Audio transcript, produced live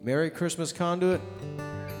Merry Christmas, Conduit.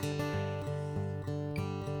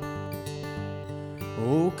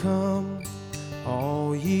 Oh, come,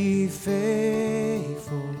 all ye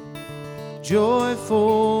faithful,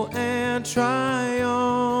 joyful and triumphant.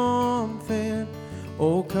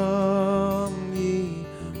 Oh, come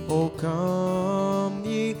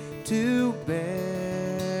ye to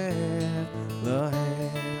Bethlehem.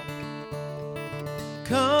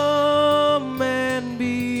 Come and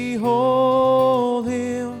behold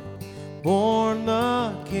him, born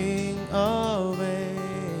the King of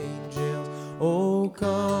angels. Oh,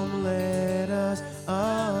 come, let us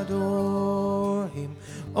adore him.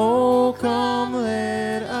 Oh, come,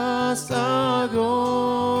 let us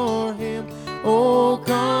adore him. Oh,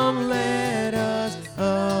 come, let us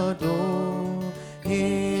adore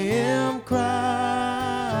him,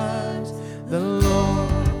 Christ the Lord.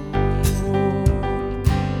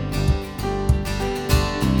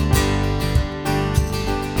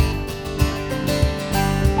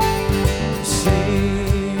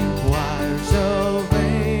 Sing choirs of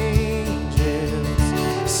angels,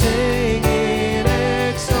 sing in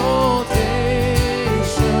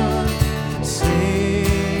exaltation.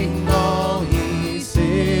 Sing all ye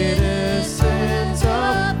citizens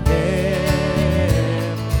of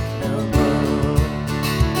heaven above.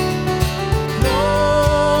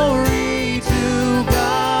 Glory to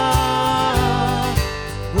God,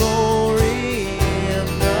 glory in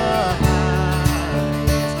the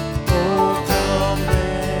highest. Oh, come,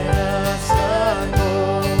 let us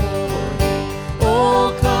adore him.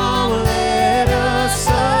 Oh, come, let us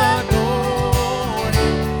adore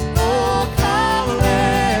him. Oh, come,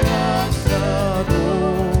 let us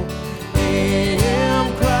adore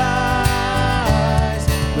him, Christ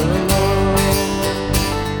the Lord.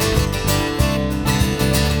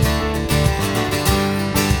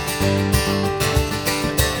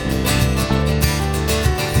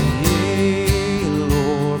 Yea,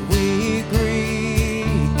 Lord, we greet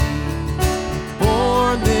thee,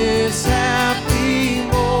 born this happy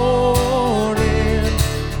morning.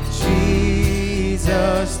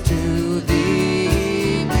 Jesus, to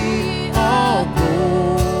thee be all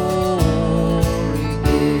glory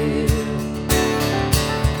give.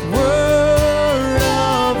 Word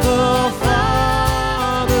of the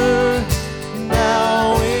Father,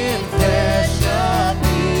 now in flesh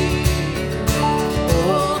appearing.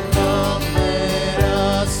 Oh, come, let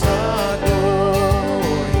us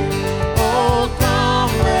adore him. Oh,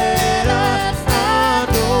 come, let us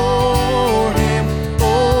adore him.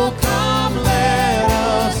 Oh, come, let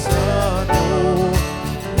us adore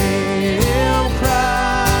him,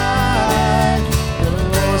 Christ the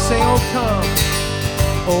Lord. Say, oh,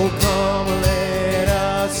 come, let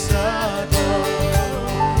us adore him.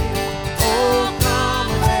 Oh, come,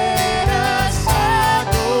 let us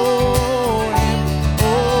adore him.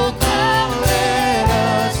 Oh, come, let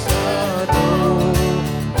us adore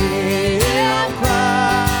him,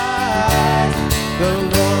 Christ the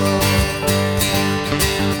Lord.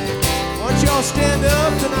 Why don't y'all stand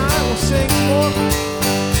up tonight? We'll sing some more.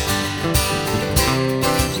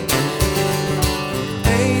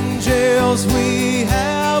 Angels we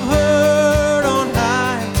have heard on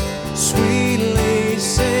high, sweetly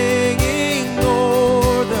singing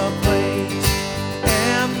o'er the plains,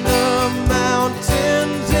 and the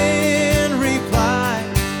mountains in reply,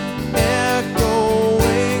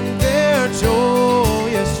 echoing their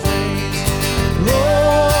joyous strains.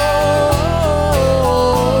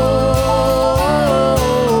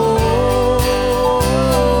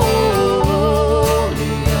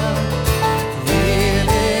 Gloria in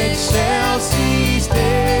excelsis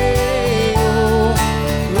Deo.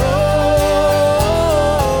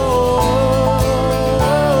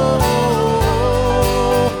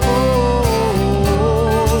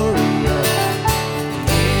 Gloria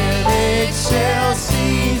in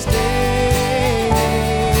excelsis Deo.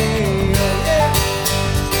 Yeah.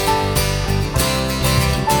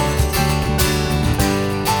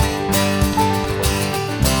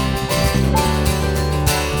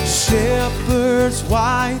 Shepherds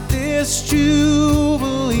white this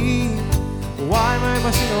jubilee. Why am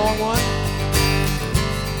I singing the wrong one?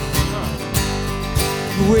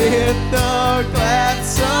 With the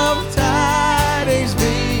gladsome tidings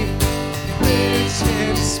be, which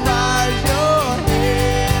inspires your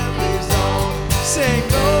heavenly song. Sing,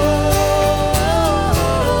 Gloria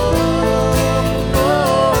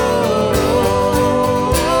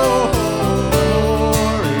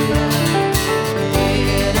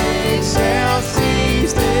in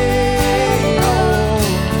excelsis Deo.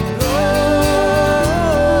 Gloria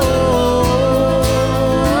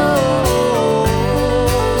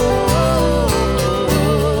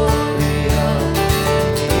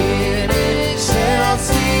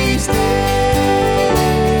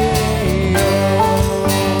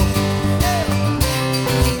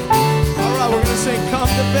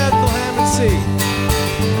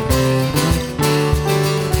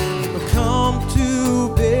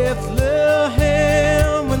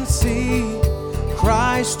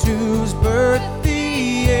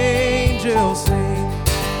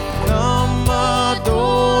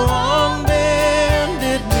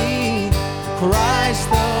Christ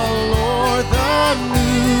the Lord, the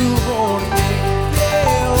newborn King.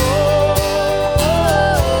 Yeah,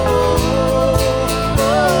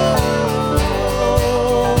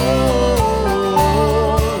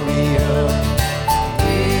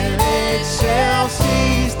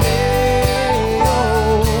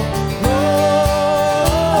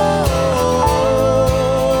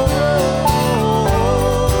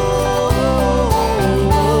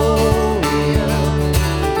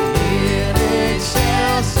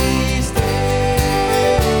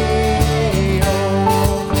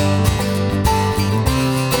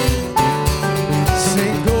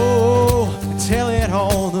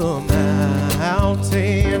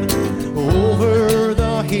 over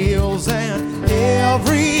the hills and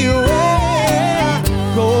everywhere.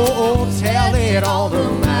 Go tell it on the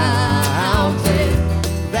mountain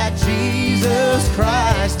that Jesus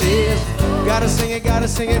Christ is. Gotta sing it,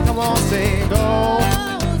 come on, sing. Go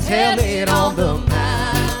tell it on the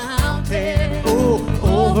mountain, oh,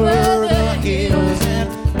 over the hills and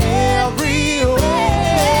everywhere.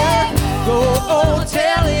 Go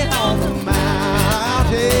tell it on the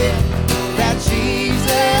mountain that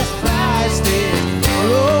Jesus Christ is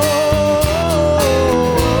Lord.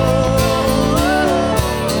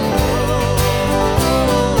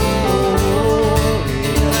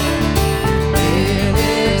 In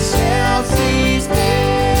excelsis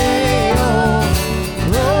Deo,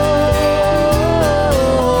 Gloria.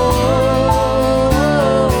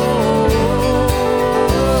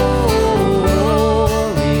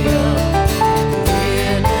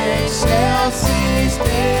 In excelsis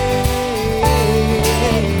Deo.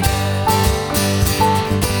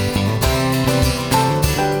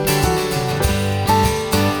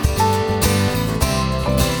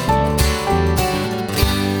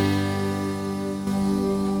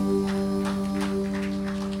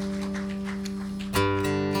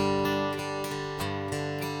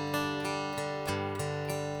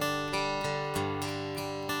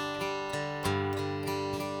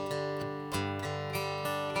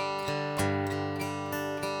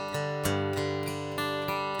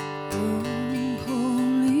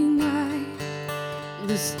 Holy night,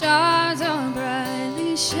 the stars are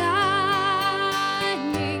brightly shining.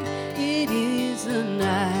 It is the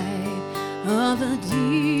night of the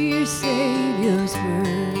dear Savior's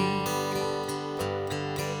birth.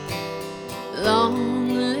 Long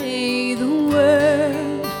lay the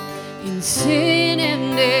world in sin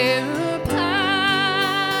and error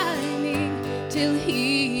pining, till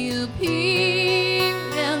He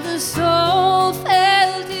appeared and the soul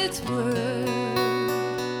felt its worth.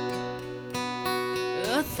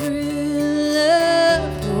 A thrill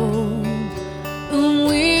of hope, the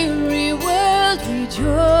weary world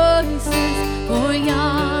rejoices, for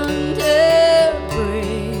yonder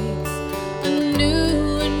breaks a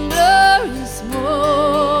new and glorious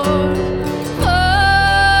morn. Fall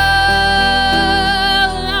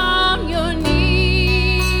on your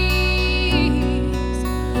knees,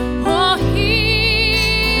 oh, hear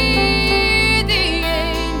the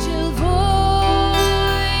angel voices.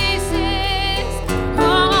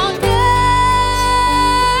 All night,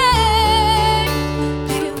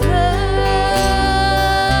 divine,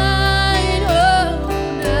 oh,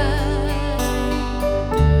 night,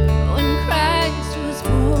 when Christ was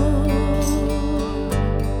born.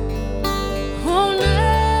 Oh,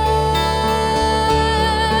 night,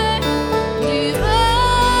 divine,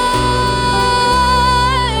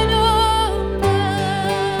 oh,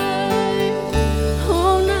 night,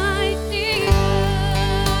 oh, night,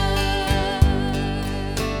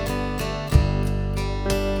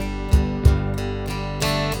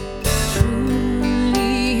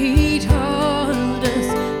 Truly He taught us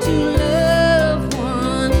to love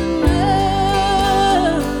one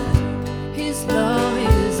another. His law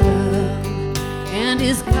is love, and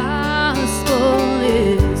His gospel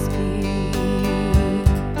is peace.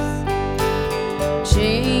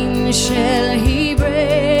 Chains shall He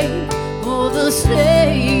break, for the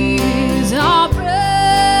slave is our brother,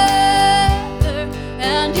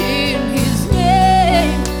 and in His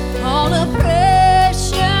name all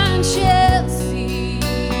oppression shall cease.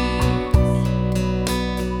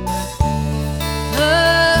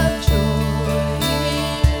 The joy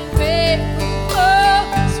in grateful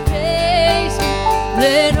folks praise Him.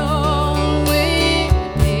 Let all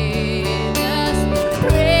within us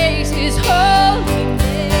praise His holy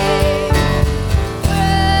name.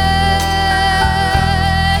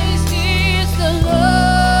 Christ is the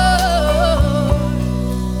Lord.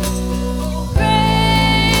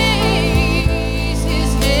 Praise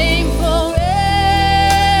His name forever.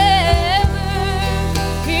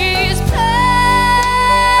 His power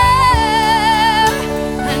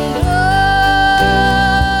and glory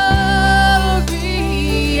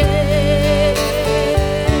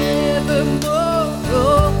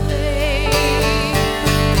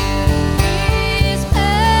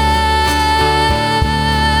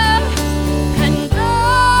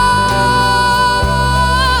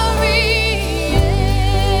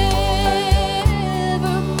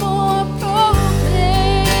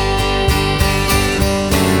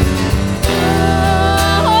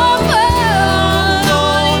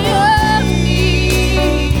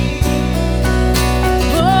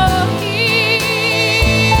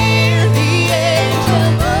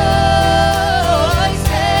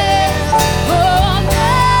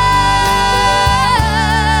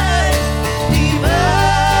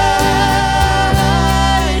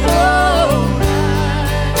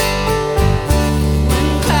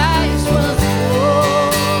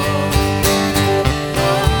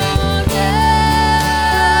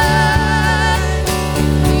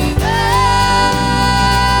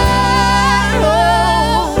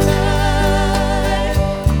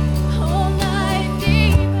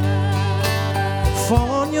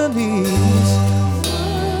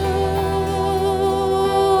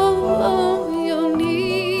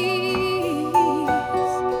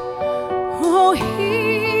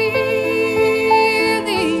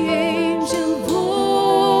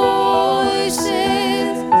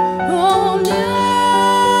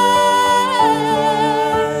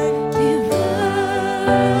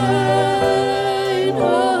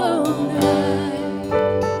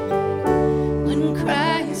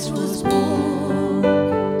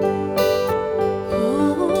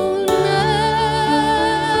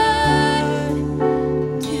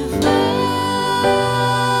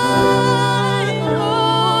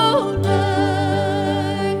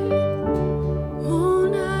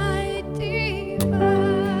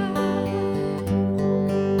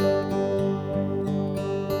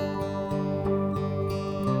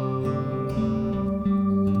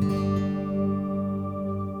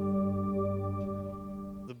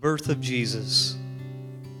birth of Jesus.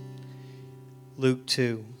 Luke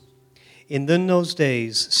 2. In those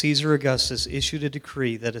days, Caesar Augustus issued a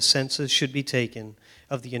decree that a census should be taken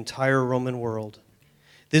of the entire Roman world.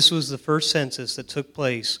 This was the first census that took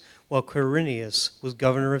place while Quirinius was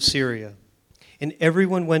governor of Syria, and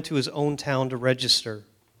everyone went to his own town to register.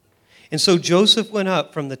 And so Joseph went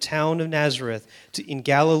up from the town of Nazareth in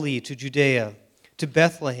Galilee to Judea, to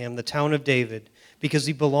Bethlehem, the town of David, because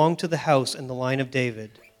he belonged to the house and the line of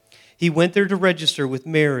David. He went there to register with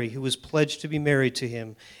Mary, who was pledged to be married to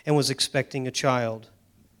him and was expecting a child.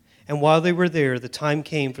 And while they were there, the time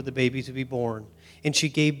came for the baby to be born, and she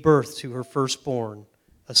gave birth to her firstborn,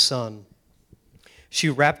 a son. She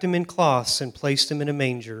wrapped him in cloths and placed him in a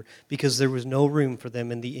manger, because there was no room for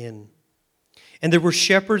them in the inn. And there were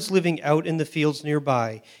shepherds living out in the fields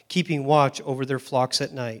nearby, keeping watch over their flocks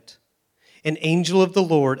at night. An angel of the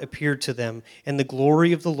Lord appeared to them, and the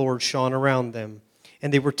glory of the Lord shone around them,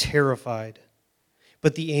 and they were terrified.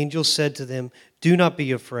 But the angel said to them, "Do not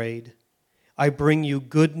be afraid. I bring you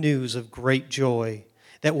good news of great joy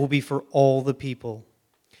that will be for all the people.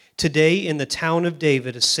 Today in the town of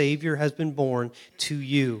David a Savior has been born to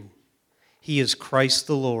you. He is Christ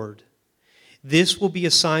the Lord. This will be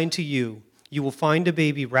a sign to you. You will find a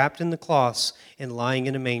baby wrapped in the cloths and lying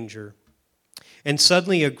in a manger." And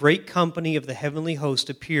suddenly a great company of the heavenly host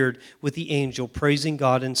appeared with the angel, praising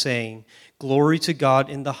God and saying, "Glory to God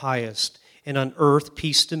in the highest, and on earth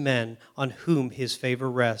peace to men on whom his favor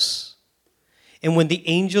rests." And when the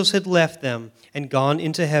angels had left them and gone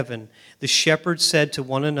into heaven, the shepherds said to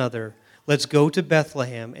one another, "Let's go to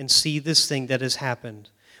Bethlehem and see this thing that has happened,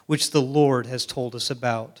 which the Lord has told us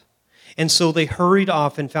about." And so they hurried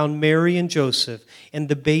off and found Mary and Joseph and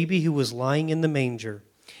the baby who was lying in the manger.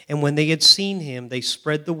 And when they had seen him, they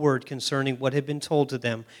spread the word concerning what had been told to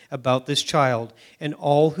them about this child, and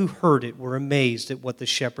all who heard it were amazed at what the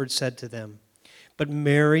shepherds said to them. But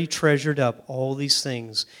Mary treasured up all these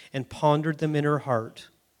things and pondered them in her heart.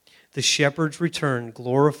 The shepherds returned,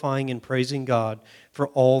 glorifying and praising God for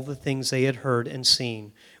all the things they had heard and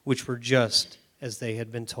seen, which were just as they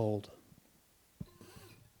had been told.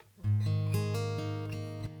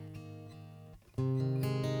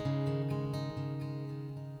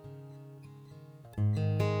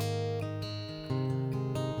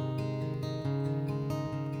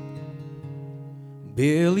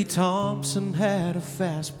 Billy Thompson had a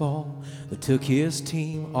fastball that took his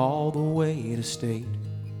team all the way to state.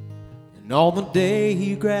 And on the day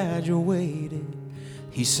he graduated,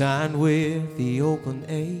 he signed with the Oakland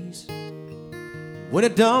A's. When a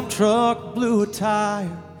dump truck blew a tire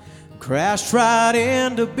and crashed right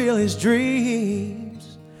into Billy's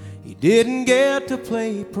dreams, he didn't get to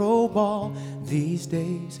play pro ball. These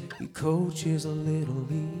days he coaches a little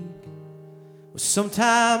league. Well,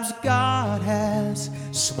 sometimes God has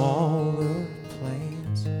smaller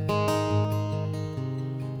plans.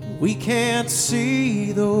 We can't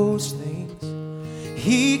see those things.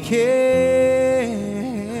 He can.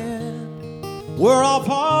 We're all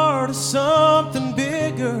part of something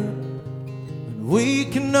bigger than we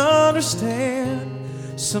can understand.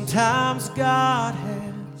 Sometimes God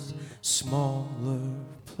has smaller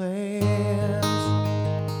plans.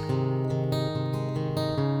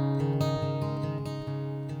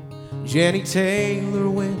 Jenny Taylor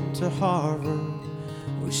went to Harvard,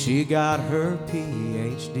 where she got her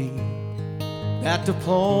PhD. That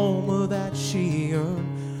diploma that she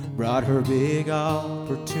earned brought her big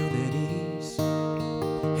opportunities.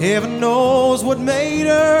 Heaven knows what made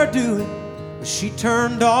her do it, but she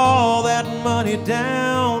turned all that money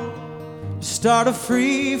down to start a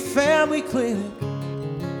free family clinic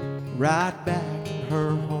right back in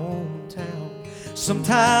her hometown.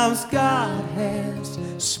 Sometimes God has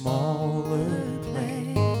smaller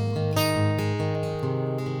plans.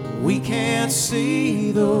 We can't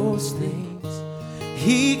see those things.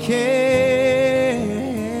 He can.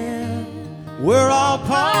 We're all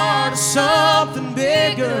part of something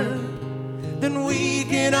bigger than we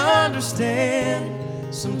can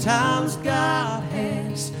understand. Sometimes God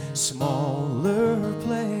has smaller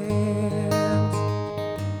plans.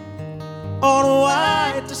 On a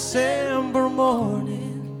white December morning,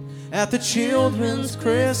 at the children's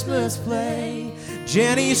Christmas play,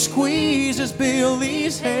 Jenny squeezes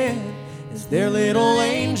Billy's hand as their little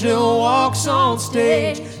angel walks on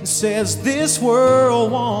stage and says, "This world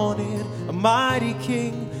wanted a mighty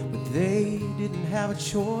king, but they didn't have a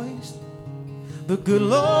choice. The good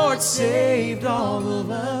Lord saved all of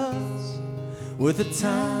us with a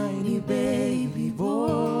tiny baby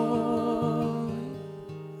boy."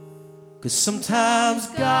 'Cause sometimes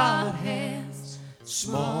God has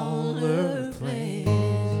smaller plans.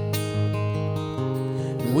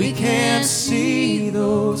 We can't see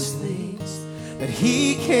those things that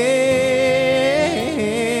He can.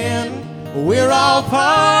 We're all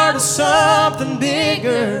part of something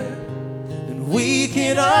bigger than we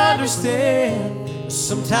can understand.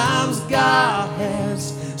 Sometimes God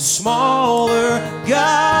has smaller,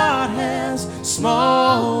 God has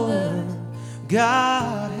smaller,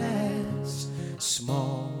 God has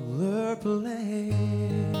smaller plans.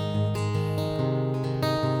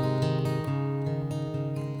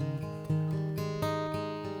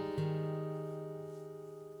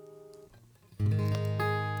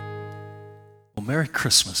 Well, Merry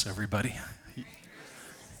Christmas, everybody.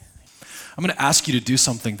 I'm going to ask you to do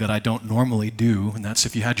something that I don't normally do, and that's,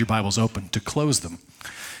 if you had your Bibles open, to close them.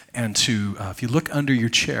 And to, if you look under your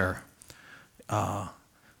chair,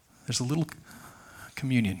 there's a little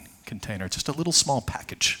communion container, just a little small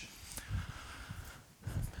package.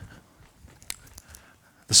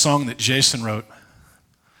 The song that Jason wrote,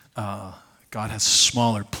 God Has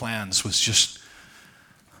Smaller Plans, was just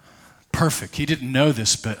perfect. He didn't know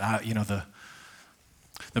this, but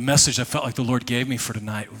the message I felt like the Lord gave me for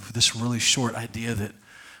tonight, this really short idea that,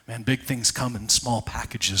 man, big things come in small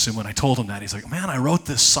packages. And when I told him that, he's like, man, I wrote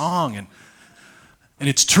this song. And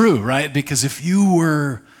it's true, right? Because if you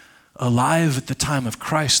were alive at the time of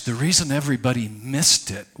Christ, the reason everybody missed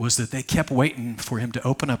it was that they kept waiting for him to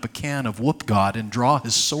open up a can of whoop God and draw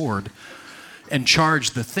his sword and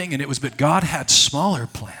charge the thing. And it was, but God had smaller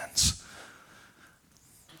plans.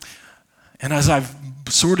 And as I've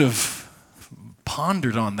sort of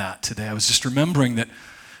pondered on that today, I was just remembering that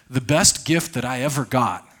the best gift that I ever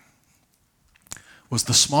got was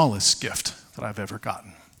the smallest gift that I've ever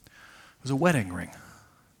gotten. It was a wedding ring.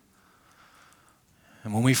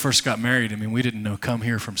 And when we first got married, we didn't know come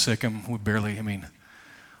here from Sikkim. We barely,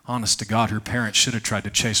 honest to God, her parents should have tried to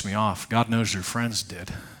chase me off. God knows her friends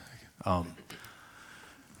did.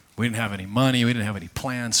 We didn't have any money. We didn't have any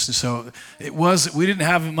plans. So we didn't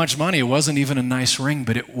have much money. It wasn't even a nice ring,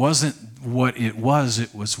 but it wasn't what it was.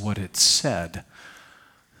 It was what it said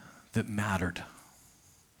that mattered.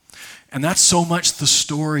 And that's so much the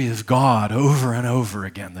story of God over and over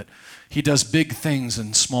again, that He does big things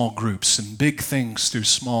in small groups and big things through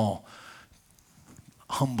small,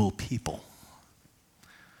 humble people.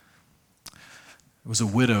 It was a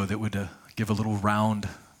widow that would give a little round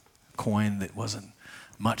coin that wasn't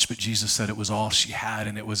much, but Jesus said it was all she had,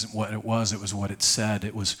 and it wasn't what it was what it said.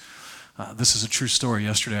 It was, this is a true story.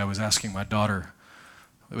 Yesterday I was asking my daughter,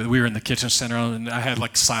 we were in the kitchen center, and I had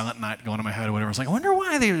like Silent Night going in my head or whatever. I was like, I wonder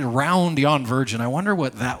why they round yon virgin. I wonder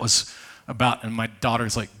what that was about. And my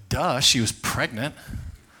daughter's like, duh, she was pregnant.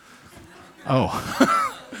 Oh,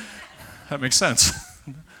 that makes sense.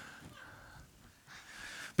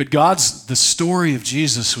 But the story of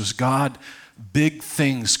Jesus was God, big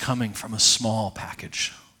things coming from a small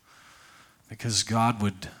package. Because God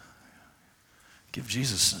would give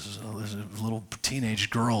Jesus a little teenage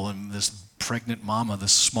girl and this pregnant mama,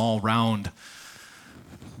 this small round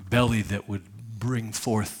belly that would bring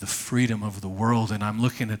forth the freedom of the world. And I'm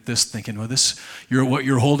looking at this thinking, well, what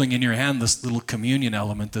you're holding in your hand, this little communion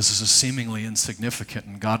element, this is seemingly insignificant,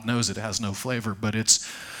 and God knows it has no flavor, but it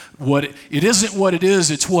isn't what it is,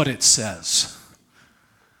 it's what it says.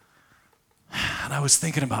 And I was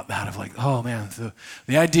thinking about that, of like, oh man,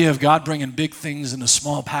 the idea of God bringing big things in a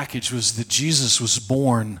small package was that Jesus was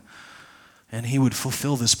born and He would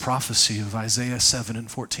fulfill this prophecy of Isaiah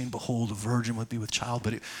 7:14, behold, a virgin would be with child,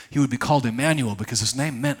 but He would be called Emmanuel, because His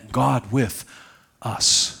name meant God with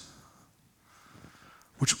us,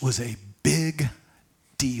 which was a big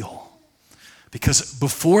deal. Because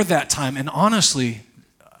before that time, and honestly,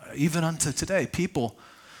 even unto today, people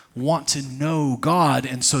want to know God,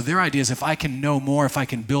 and so their idea is, if I can know more, if I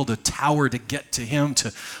can build a tower to get to Him,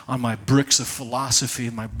 on my bricks of philosophy,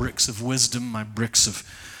 my bricks of wisdom, my bricks of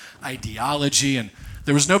ideology. And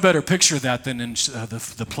there was no better picture of that than in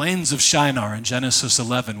the plains of Shinar in Genesis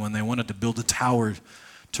 11, when they wanted to build a tower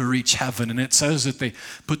to reach heaven. And it says that they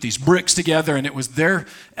put these bricks together, and it was their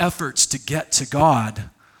efforts to get to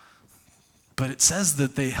God, but it says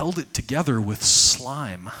that they held it together with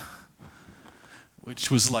slime,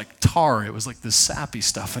 which was like tar. It was like this sappy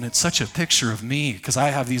stuff. And it's such a picture of me, because I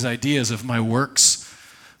have these ideas of my works,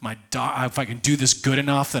 if I can do this good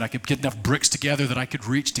enough, that I could get enough bricks together that I could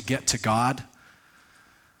reach to get to God.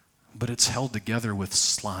 But it's held together with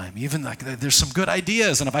slime. Even like there's some good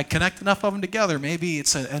ideas, and if I connect enough of them together, maybe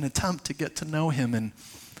it's an attempt to get to know Him, and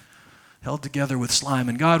held together with slime.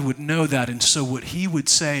 And God would know that. And so what He would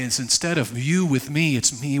say is, instead of you with me,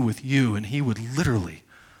 it's me with you. And He would literally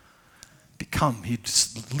he'd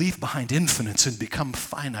leave behind infinites and become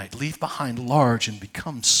finite, leave behind large and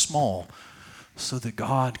become small, so that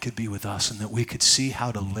God could be with us and that we could see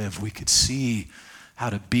how to live. We could see how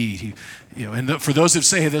to be. For those that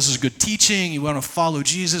say, hey, this is good teaching, you want to follow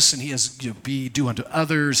Jesus, and he has do unto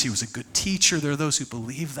others. He was a good teacher. There are those who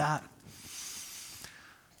believe that.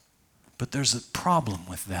 But there's a problem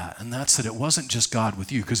with that, and that's that it wasn't just God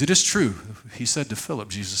with you, because it is true. He said to Philip,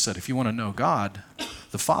 Jesus said, if you want to know God,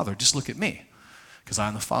 the Father, just look at me, because I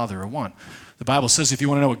and the Father are one. The Bible says if you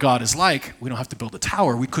want to know what God is like, we don't have to build a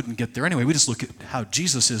tower. We couldn't get there anyway. We just look at how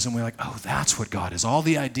Jesus is, and we're like, oh, that's what God is. All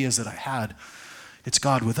the ideas that I had, it's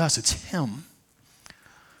God with us. It's him.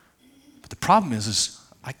 But the problem is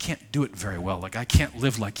I can't do it very well. Like, I can't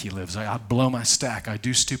live like he lives. I blow my stack. I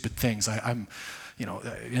do stupid things. I'm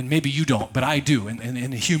and maybe you don't, but I do. And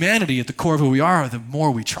in humanity, at the core of who we are, the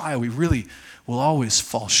more we try, we really will always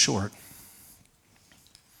fall short.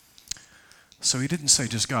 So he didn't say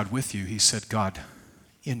just God with you. He said God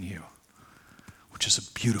in you, which is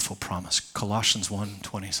a beautiful promise. Colossians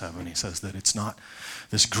 1:27, he says that it's not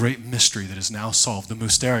this great mystery that is now solved, the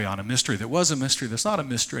mysterion, a mystery that was a mystery that's not a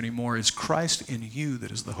mystery anymore, is Christ in you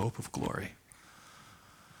that is the hope of glory.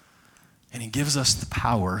 And he gives us the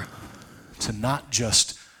power to not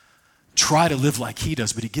just try to live like he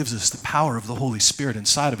does, but he gives us the power of the Holy Spirit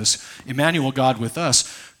inside of us. Emmanuel, God with us,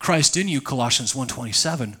 Christ in you, Colossians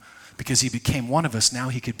 1:27, because he became one of us, now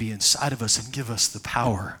he could be inside of us and give us the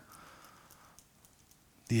power.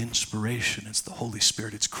 The inspiration, it's the Holy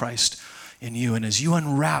Spirit, it's Christ in you. And as you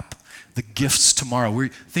unwrap the gifts tomorrow, we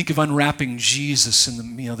think of unwrapping Jesus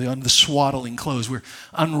in the swaddling clothes. We're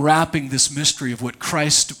unwrapping this mystery of what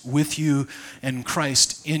Christ with you and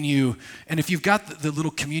Christ in you. And if you've got the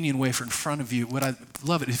little communion wafer in front of you, what I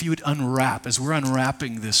love it, if you would unwrap, as we're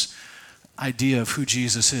unwrapping this idea of who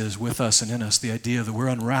Jesus is with us and in us, the idea that we're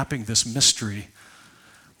unwrapping this mystery,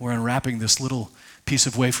 we're unwrapping this little piece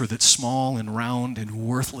of wafer that's small and round and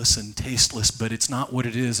worthless and tasteless, but it's not what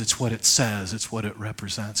it is, it's what it says, it's what it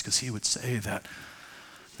represents, because he would say that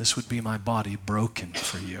this would be my body broken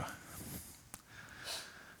for you.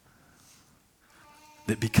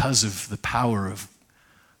 That because of the power of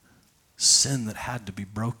sin that had to be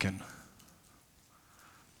broken,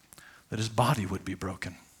 that his body would be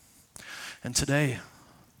broken. And today,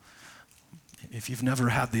 if you've never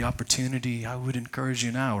had the opportunity, I would encourage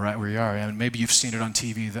you now, right where you are. And maybe you've seen it on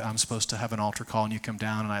TV that I'm supposed to have an altar call and you come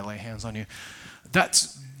down and I lay hands on you.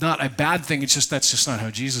 That's not a bad thing. That's just not how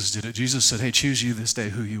Jesus did it. Jesus said, hey, choose you this day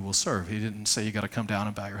who you will serve. He didn't say you got to come down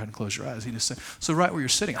and bow your head and close your eyes. He just said, so right where you're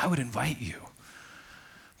sitting, I would invite you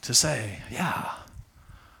to say, yeah,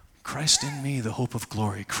 Christ in me, the hope of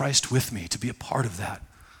glory. Christ with me, to be a part of that.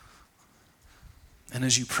 And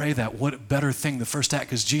as you pray that, what better thing, the first act,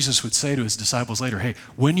 because Jesus would say to his disciples later, hey,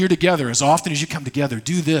 when you're together, as often as you come together,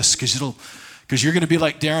 do this, because you're going to be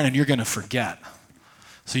like Darren and you're going to forget.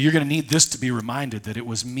 So you're going to need this to be reminded that it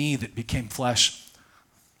was me that became flesh.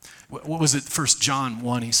 What was it, 1 John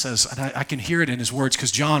 1, he says, and I can hear it in his words,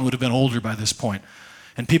 because John would have been older by this point,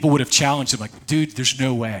 and people would have challenged him like, dude, there's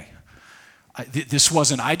no way. I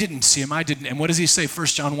didn't see him, and what does he say, 1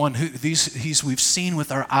 John 1, we've seen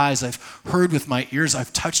with our eyes, I've heard with my ears,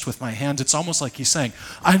 I've touched with my hands. It's almost like he's saying,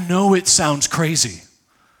 I know it sounds crazy,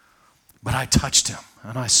 but I touched him,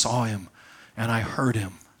 and I saw him, and I heard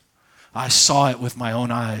him. I saw it with my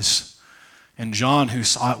own eyes. And John, who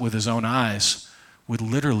saw it with his own eyes, would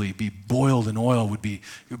literally be boiled in oil, would be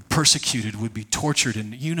persecuted, would be tortured.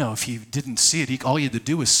 And if he didn't see it, all he had to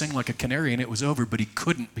do was sing like a canary and it was over, but he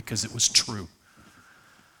couldn't because it was true.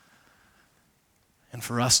 And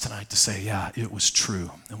for us tonight to say, yeah, it was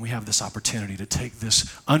true. And we have this opportunity to take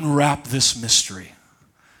this, unwrap this mystery,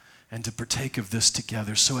 and to partake of this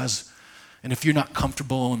together. And if you're not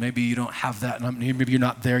comfortable and maybe you don't have that, and maybe you're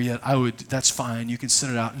not there yet, that's fine. You can sit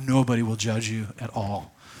it out. Nobody will judge you at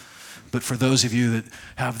all. But for those of you that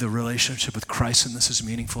have the relationship with Christ and this is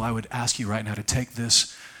meaningful, I would ask you right now to take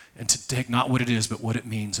this and to take not what it is, but what it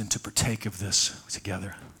means, and to partake of this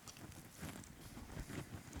together.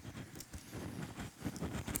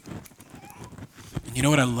 And you know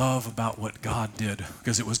what I love about what God did?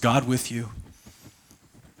 Because it was God with you.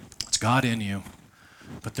 It's God in you.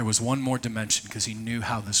 But there was one more dimension, because he knew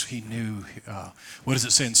what does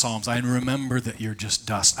it say in Psalms? I remember that you're just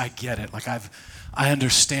dust. I get it. I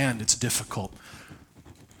understand it's difficult.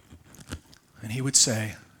 And he would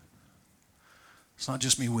say, it's not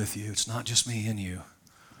just me with you. It's not just me in you,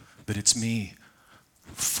 but it's me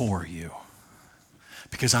for you.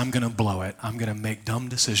 Because I'm going to blow it. I'm going to make dumb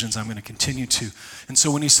decisions. I'm going to continue to. And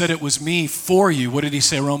so when he said it was me for you, what did he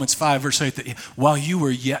say? Romans 5, verse 8, that while you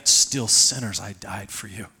were yet still sinners, I died for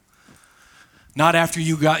you. Not after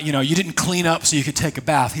you got, you didn't clean up so you could take a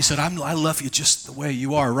bath. He said, I love you just the way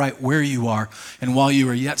you are, right where you are. And while you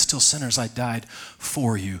were yet still sinners, I died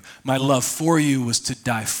for you. My love for you was to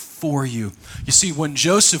die for you. You see, when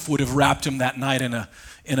Joseph would have wrapped him that night in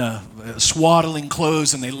a swaddling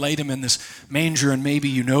clothes, and they laid him in this manger, and maybe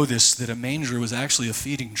you know this, that a manger was actually a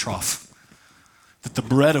feeding trough. That the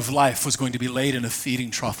bread of life was going to be laid in a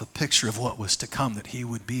feeding trough, a picture of what was to come, that he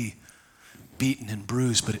would be beaten and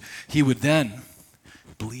bruised, but he would then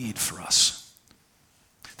bleed for us,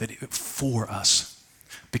 for us.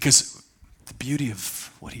 Because the beauty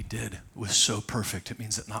of what he did was so perfect. It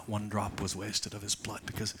means that not one drop was wasted of his blood,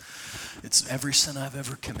 because it's every sin I've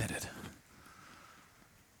ever committed.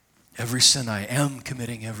 Every sin I am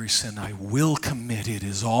committing, every sin I will commit, it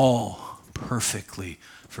is all perfectly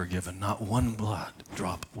forgiven. Not one blood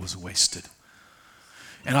drop was wasted.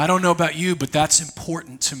 And I don't know about you, but that's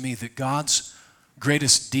important to me, that God's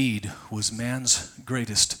greatest deed was man's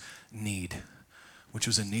greatest need, which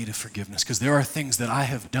was a need of forgiveness. Because there are things that I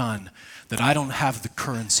have done that I don't have the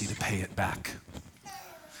currency to pay it back.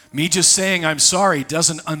 Me just saying I'm sorry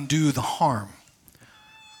doesn't undo the harm.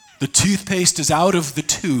 The toothpaste is out of the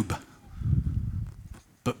tube.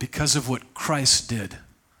 But because of what Christ did,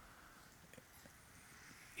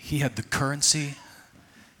 he had the currency,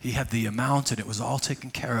 he had the amount, and it was all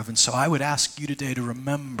taken care of. And so I would ask you today to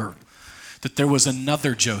remember that there was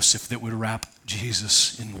another Joseph that would wrap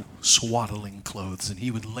Jesus in swaddling clothes, and he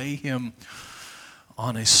would lay him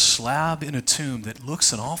on a slab in a tomb that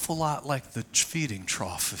looks an awful lot like the feeding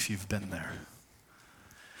trough, if you've been there.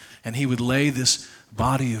 And he would lay this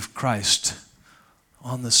body of Christ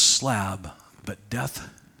on the slab, but death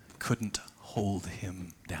couldn't hold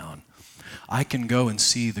him down. I can go and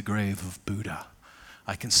see the grave of Buddha.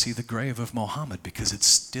 I can see the grave of Muhammad because it's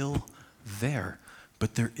still there.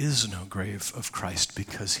 But there is no grave of Christ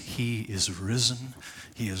because he is risen,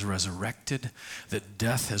 he is resurrected, that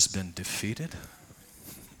death has been defeated.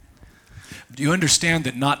 Do you understand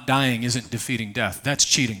that not dying isn't defeating death? That's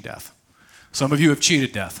cheating death. Some of you have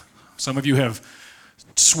cheated death. Some of you have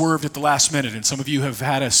swerved at the last minute, and some of you have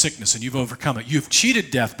had a sickness and you've overcome it. You've cheated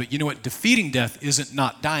death, but you know what? Defeating death isn't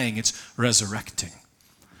not dying, it's resurrecting.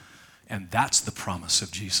 And that's the promise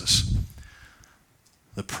of Jesus.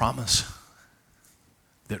 The promise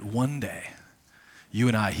that one day, you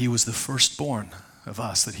and I, he was the firstborn of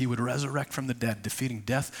us, that he would resurrect from the dead, defeating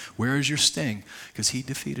death. Where is your sting? Because he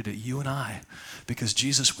defeated it, you and I, because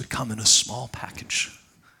Jesus would come in a small package,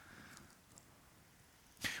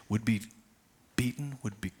 would be beaten,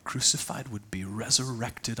 would be crucified, would be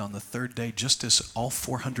resurrected on the third day, just as all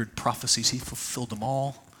 400 prophecies, he fulfilled them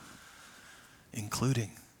all,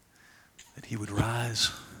 including that he would rise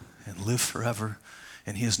and live forever.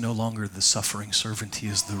 And he is no longer the suffering servant. He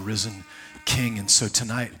is the risen king. And so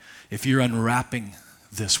tonight, if you're unwrapping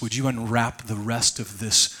this, would you unwrap the rest of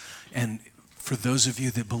this? And for those of you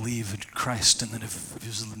that believe in Christ and that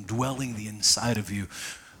is dwelling the inside of you,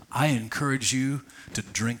 I encourage you to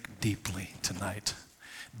drink deeply tonight.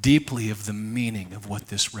 Deeply of the meaning of what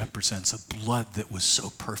this represents. A blood that was so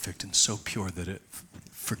perfect and so pure that it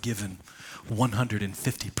forgiven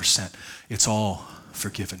 150%. It's all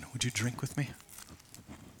forgiven. Would you drink with me?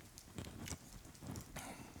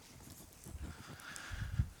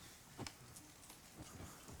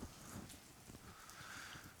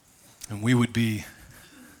 And we would be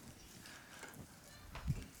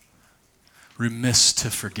remiss to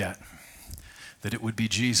forget that it would be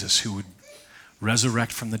Jesus who would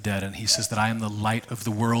resurrect from the dead. And he says that I am the light of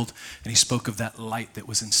the world. And he spoke of that light that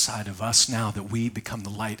was inside of us now, that we become the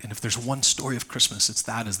light. And if there's one story of Christmas, it's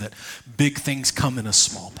that, is that big things come in a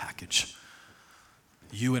small package.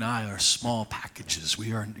 You and I are small packages.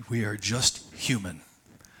 We are just human.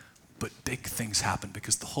 But big things happen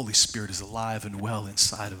because the Holy Spirit is alive and well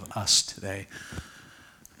inside of us today.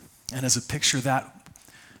 And as a picture of that,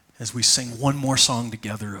 as we sing one more song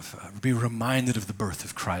together, be reminded of the birth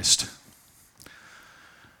of Christ.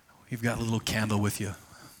 You've got a little candle with you.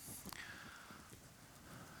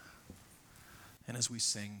 And as we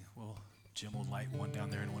sing, Jim will light one down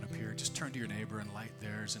there and one up here. Just turn to your neighbor and light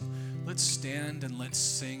theirs. And let's stand and let's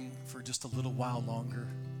sing for just a little while longer.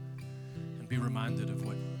 And be reminded of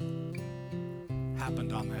what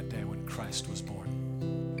happened on that day when Christ was born.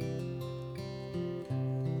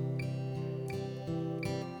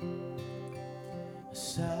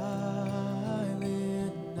 Silent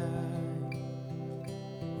night,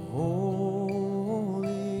 holy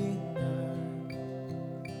night,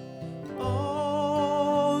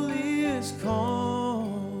 all is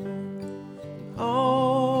calm,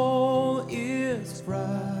 all is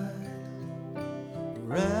bright,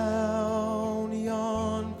 round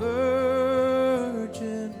yon virgin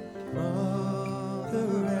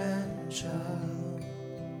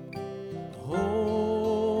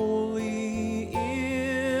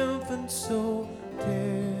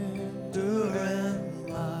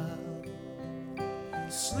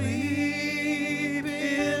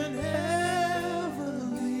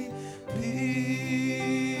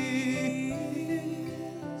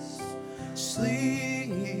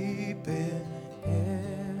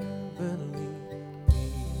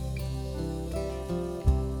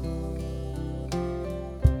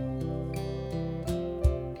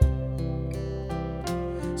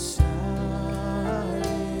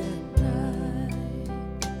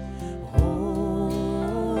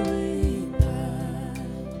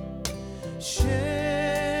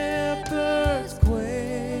Shepherds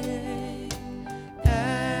quake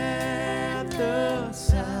at the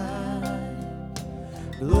sight.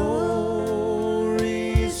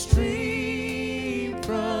 Glory stream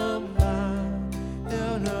from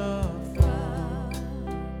mountain afar.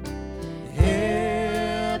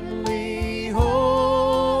 Heavenly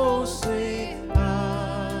hosts sing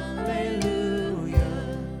hallelujah.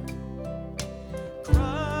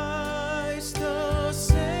 Christ the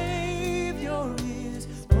Savior is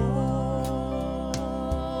born.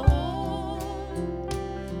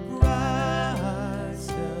 Christ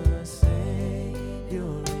the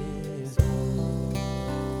Savior is born.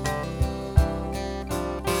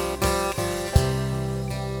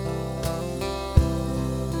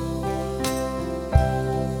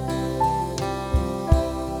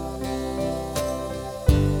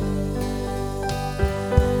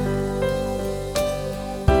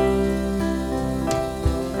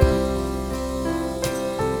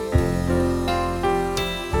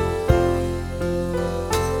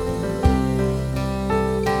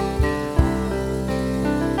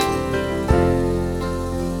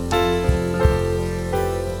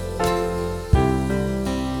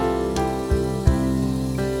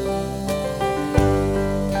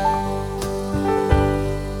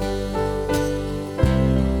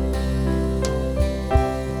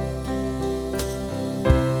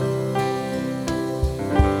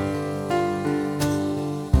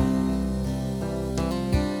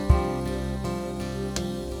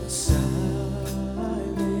 Silent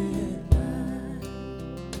night,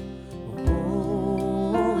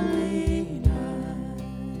 holy night,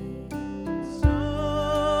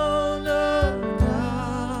 Son of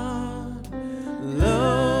God,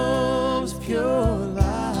 love's pure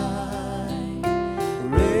light,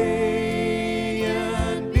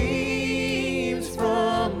 radiant beams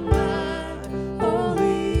from thy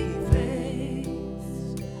holy face,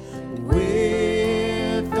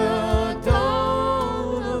 with the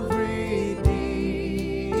dawn of redeeming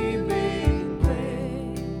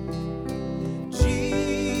grace.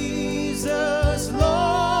 Jesus,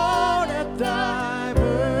 Lord, at thy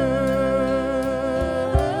birth.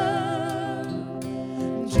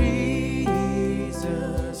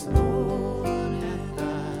 Jesus, Lord, at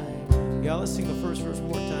thy birth. Yeah, let's sing the first verse one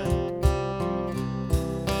more time.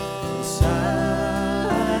 Silent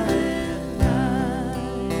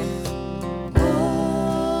night,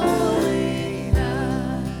 holy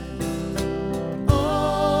night,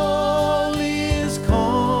 all is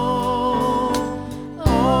calm,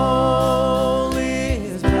 all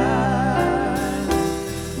is bright,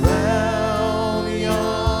 round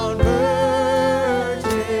yon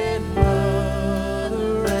virgin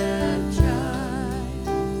mother and child,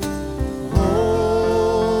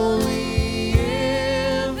 holy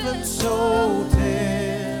infant, so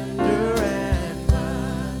tender and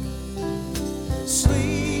mild,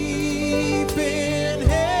 sleep in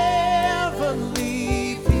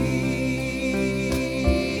heavenly peace,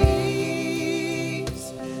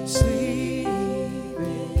 sleep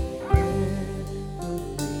in heavenly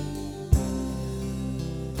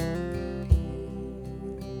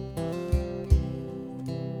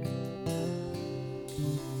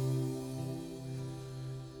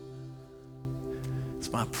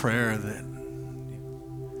It's my prayer that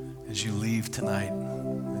as you leave tonight,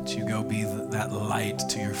 that you go be that light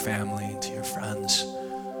to your family, to your friends,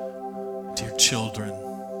 to your children,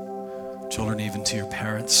 even to your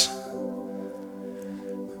parents.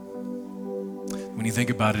 When you think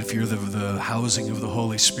about it, if you're the housing of the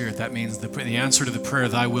Holy Spirit, that means the answer to the prayer,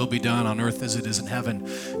 thy will be done on earth as it is in heaven.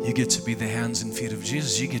 You get to be the hands and feet of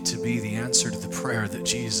Jesus. You get to be the answer to the prayer that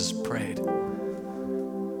Jesus prayed.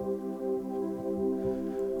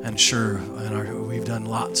 And sure, we've done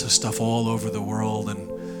lots of stuff all over the world, and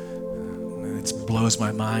it blows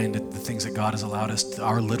my mind at the things that God has allowed us,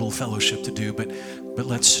 our little fellowship, to do. But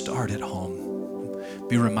let's start at home.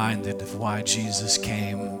 Be reminded of why Jesus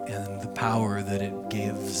came and the power that it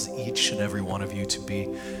gives each and every one of you to be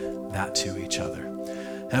that to each other.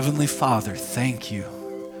 Heavenly Father, thank you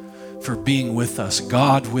for being with us,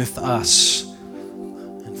 God with us,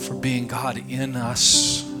 and for being God in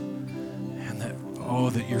us, and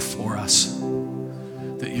that you're for us,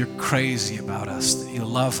 that you're crazy about us, that you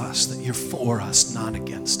love us, that you're for us, not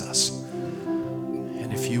against us.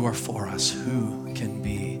 And if you are for us, who can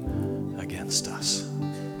be against us?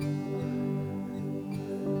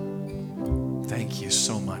 Thank you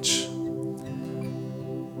so much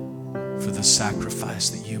for the sacrifice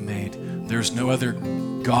that you made. There's no other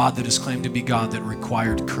God that has claimed to be God that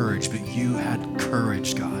required courage, but you had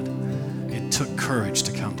courage, God. It took courage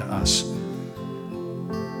to come to us.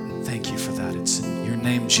 Thank you for that. It's in your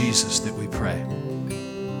name Jesus that we pray.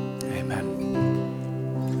 Amen.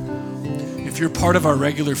 If you're part of our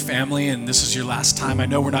regular family and this is your last time, I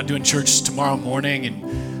know we're not doing church tomorrow morning,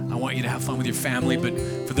 and I want you to have fun with your family, but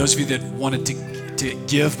for those of you that wanted to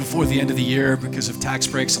give before the end of the year because of tax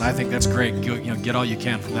breaks, and I think that's great, get all you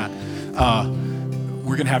can from that.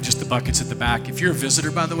 We're going to have just the buckets at the back. If you're a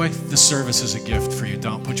visitor, by the way, this service is a gift for you.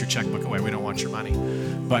 Don't put your checkbook away. We don't want your money.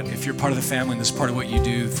 But if you're part of the family and this is part of what you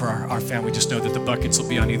do for our family, just know that the buckets will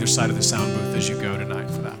be on either side of the sound booth as you go tonight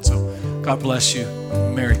for that. So God bless you.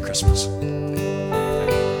 Merry Christmas.